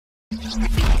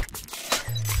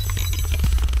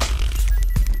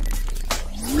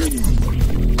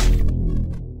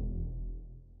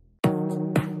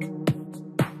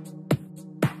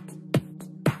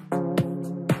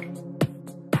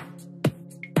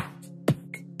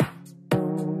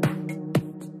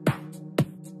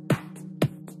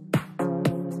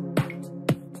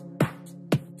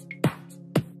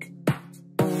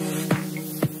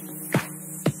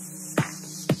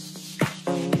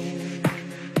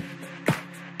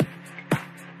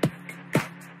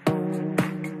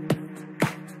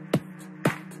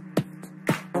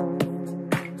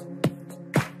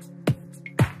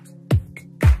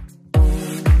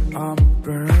I'm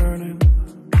burning,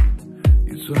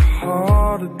 it's a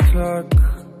heart attack.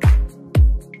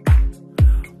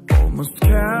 Almost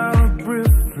can't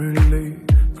breathe freely,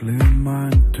 clear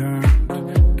mind turned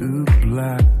to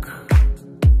black.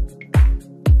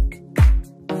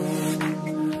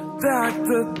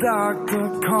 Doctor,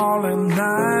 calling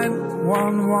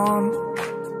 911.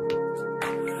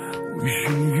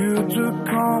 Wishing you to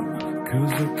come,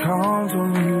 'cause the count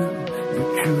on you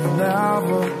could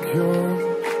never cure.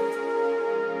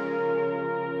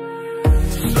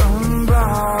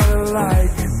 Somebody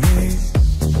like me,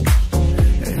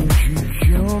 and you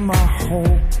kill my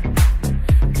hope.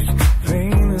 It's the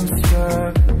pain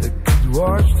inside that could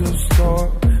watch the star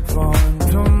fall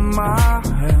into my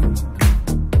hand.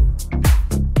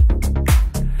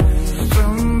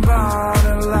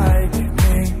 Somebody like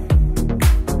me,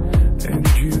 and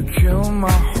you kill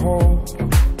my hope.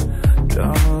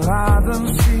 Down the light and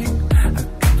see, I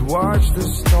could watch the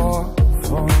star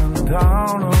falling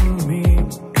down on me.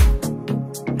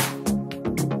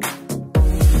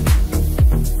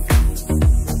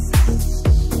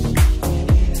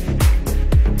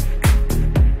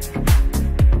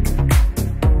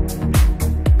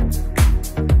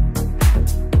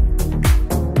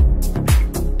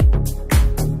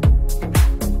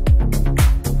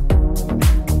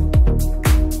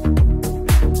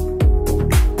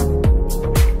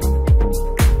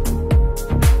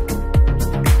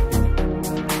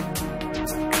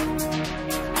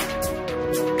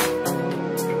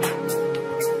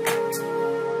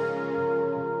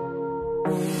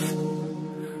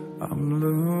 I'm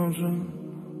losing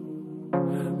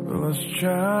the last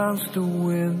chance to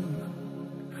win.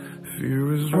 Fear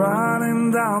is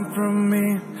running down from me,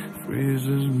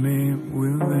 freezes me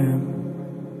within.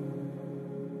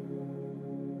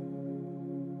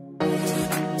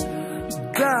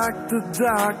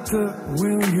 Doctor,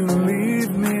 will you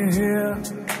leave me here?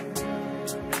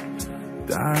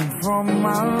 Dying from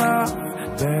my love,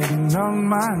 begging on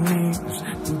my knees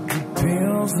to put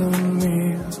pills in me.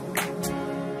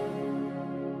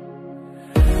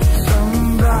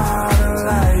 Somebody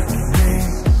like me,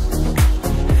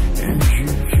 and you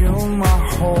kill my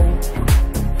hope.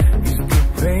 Is the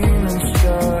pain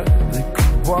inside that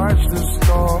could watch the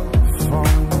star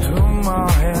fall into my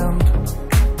hand.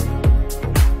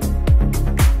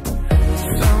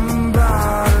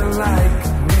 Somebody like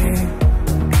me,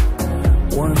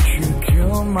 once you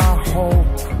kill my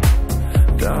hope.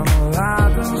 Down the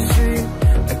light and see,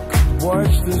 I could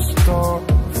watch the star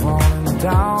falling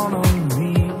down on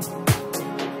me.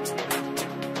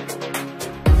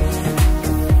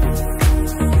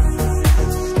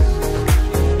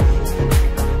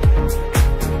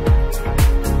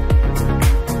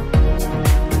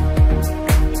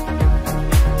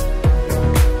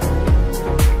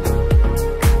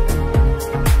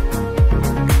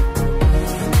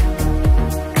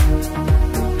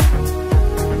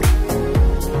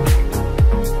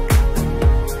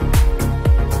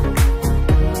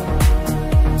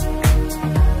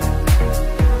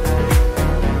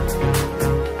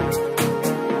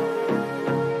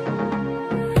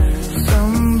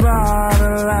 Somebody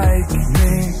like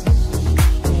me,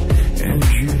 and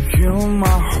you kill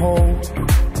my hope.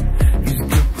 Is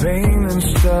the pain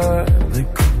inside that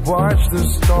could watch the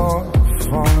star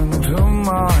fall into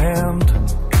my hand.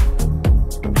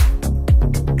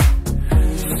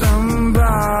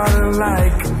 Somebody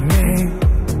like me,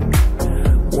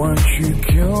 once you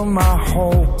kill my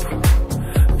hope.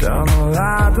 Down the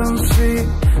light and see,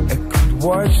 I could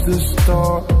watch the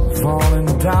star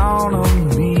falling down on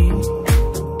me.